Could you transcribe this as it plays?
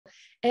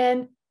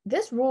And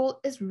this rule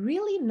is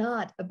really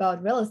not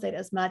about real estate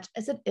as much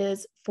as it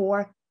is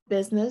for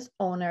business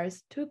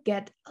owners to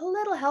get a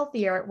little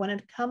healthier when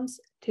it comes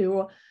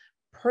to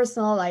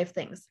personal life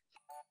things.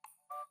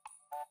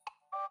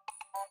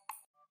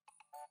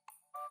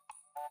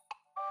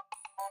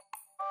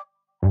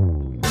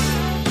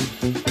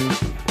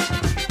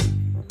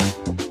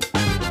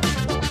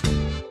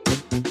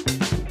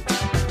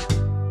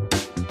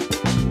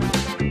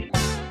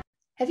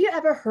 Have you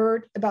ever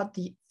heard about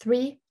the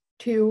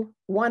 3-2-1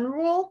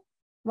 rule?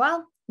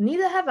 Well,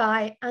 neither have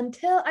I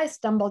until I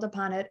stumbled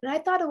upon it, and I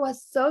thought it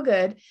was so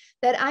good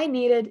that I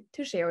needed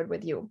to share it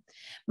with you.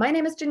 My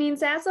name is Janine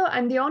Sasso.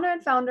 I'm the owner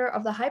and founder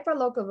of the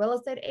Hyperlocal Real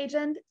Estate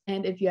Agent,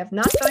 and if you have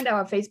not joined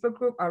our Facebook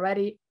group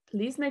already,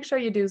 please make sure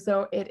you do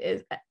so. It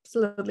is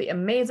absolutely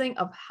amazing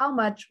of how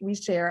much we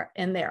share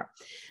in there.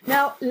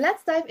 Now,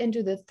 let's dive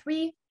into the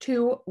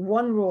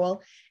 3-2-1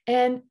 rule.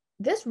 And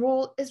this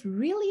rule is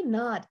really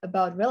not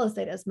about real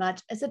estate as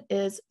much as it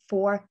is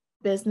for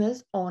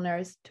business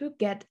owners to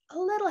get a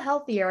little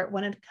healthier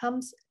when it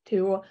comes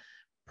to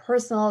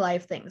personal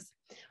life things.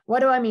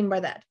 What do I mean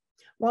by that?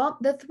 Well,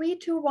 the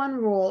 3-2-1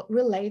 rule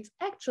relates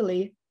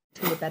actually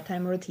to your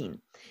bedtime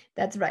routine.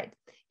 That's right.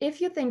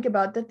 If you think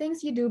about the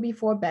things you do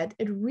before bed,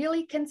 it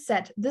really can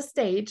set the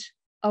stage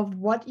of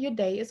what your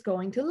day is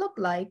going to look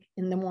like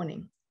in the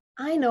morning.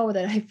 I know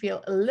that I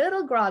feel a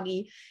little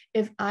groggy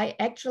if I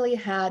actually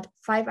had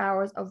 5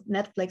 hours of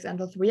Netflix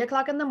until 3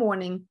 o'clock in the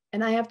morning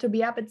and I have to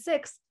be up at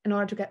 6 in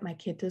order to get my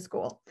kid to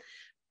school.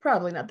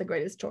 Probably not the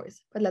greatest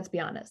choice, but let's be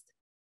honest.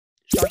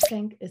 Shark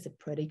Tank is a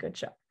pretty good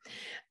show.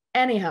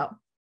 Anyhow,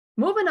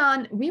 moving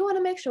on, we want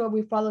to make sure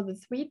we follow the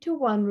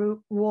 3-2-1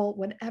 rule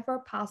whenever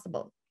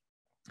possible.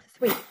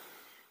 3,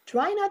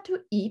 try not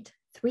to eat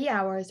 3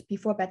 hours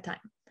before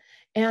bedtime.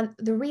 And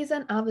the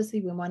reason,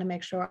 obviously, we want to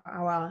make sure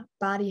our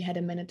body had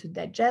a minute to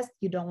digest.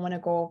 You don't want to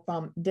go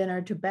from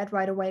dinner to bed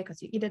right away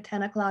because you eat at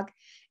 10 o'clock.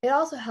 It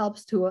also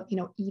helps to,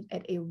 eat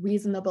at a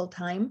reasonable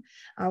time.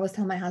 I always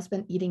tell my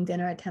husband eating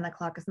dinner at 10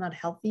 o'clock is not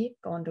healthy.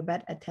 Going to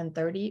bed at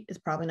 10:30 is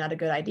probably not a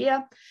good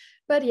idea.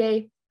 But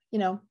yay,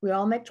 we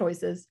all make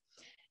choices.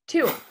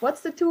 2, what's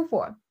the 2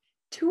 for?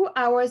 2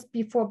 hours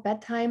before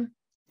bedtime,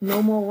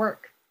 no more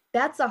work.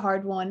 That's a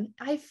hard one.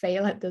 I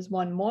fail at this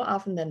one more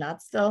often than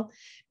not still,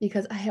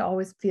 because I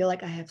always feel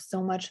like I have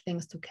so much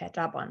things to catch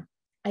up on.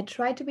 I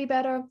try to be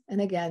better.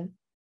 And again,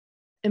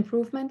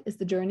 improvement is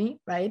the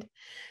journey, right?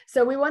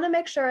 So we want to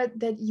make sure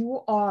that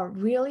you are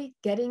really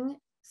getting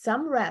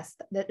some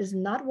rest that is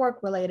not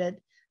work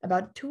related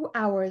about 2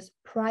 hours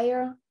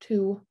prior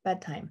to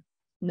bedtime.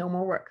 No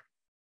more work.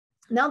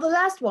 Now the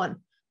last one,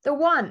 the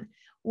 1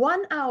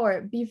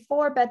 hour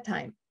before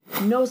bedtime.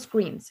 No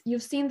screens.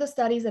 You've seen the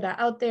studies that are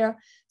out there.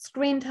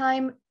 Screen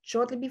time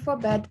shortly before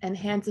bed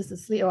enhances the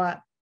sleep, or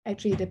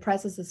actually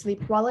depresses the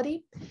sleep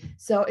quality.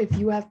 So if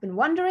you have been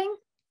wondering,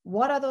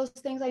 what are those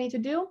things I need to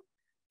do?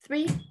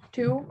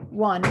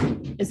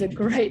 3-2-1 is a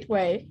great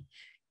way.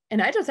 And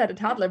I just had a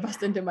toddler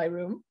bust into my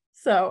room.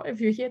 So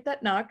if you hear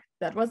that knock,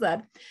 that was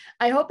that.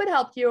 I hope it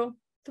helped you.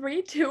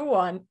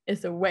 3-2-1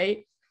 is a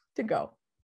way to go.